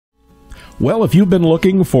Well, if you've been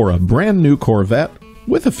looking for a brand new Corvette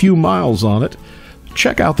with a few miles on it,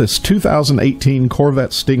 check out this 2018 Corvette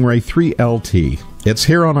Stingray 3LT. It's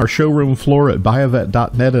here on our showroom floor at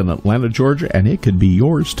Buyavette.net in Atlanta, Georgia, and it could be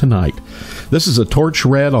yours tonight. This is a torch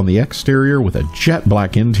red on the exterior with a jet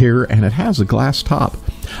black interior, and it has a glass top.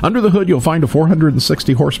 Under the hood, you'll find a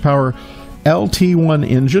 460 horsepower LT1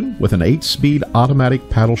 engine with an 8-speed automatic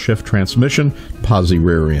paddle shift transmission, posi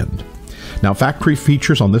rear end. Now, factory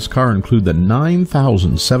features on this car include the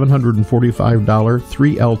 $9,745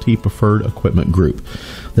 3LT Preferred Equipment Group.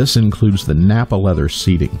 This includes the Napa leather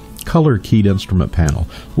seating, color-keyed instrument panel,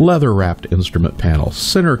 leather-wrapped instrument panel,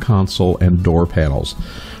 center console, and door panels.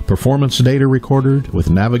 Performance data recorder with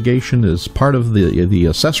navigation is part of the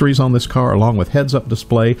accessories on this car, along with heads-up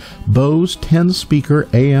display, Bose 10-speaker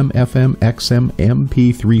AM, FM, XM,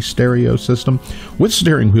 MP3 stereo system with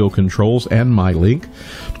steering wheel controls and MyLink.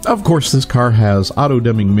 Of course, this car has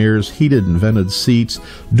auto-dimming mirrors, heated and vented seats,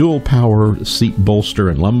 dual power seat bolster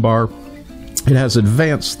and lumbar. It has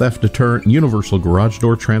advanced theft deterrent, universal garage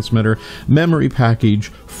door transmitter, memory package,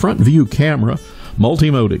 front view camera,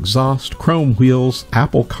 multi-mode exhaust, chrome wheels,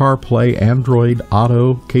 Apple CarPlay, Android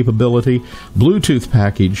Auto capability, Bluetooth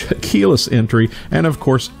package, keyless entry, and of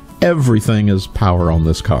course, everything is power on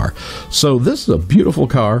this car. So this is a beautiful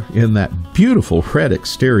car in that beautiful red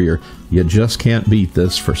exterior. You just can't beat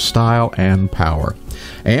this for style and power.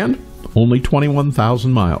 And only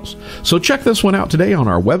 21,000 miles. So check this one out today on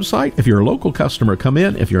our website. If you're a local customer, come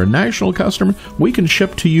in. If you're a national customer, we can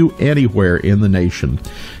ship to you anywhere in the nation.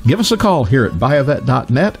 Give us a call here at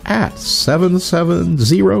Buyavette.net at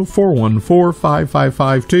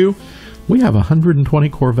 770-414-5552. We have 120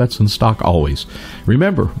 Corvettes in stock always.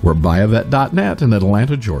 Remember, we're Buyavette.net in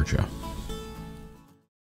Atlanta, Georgia.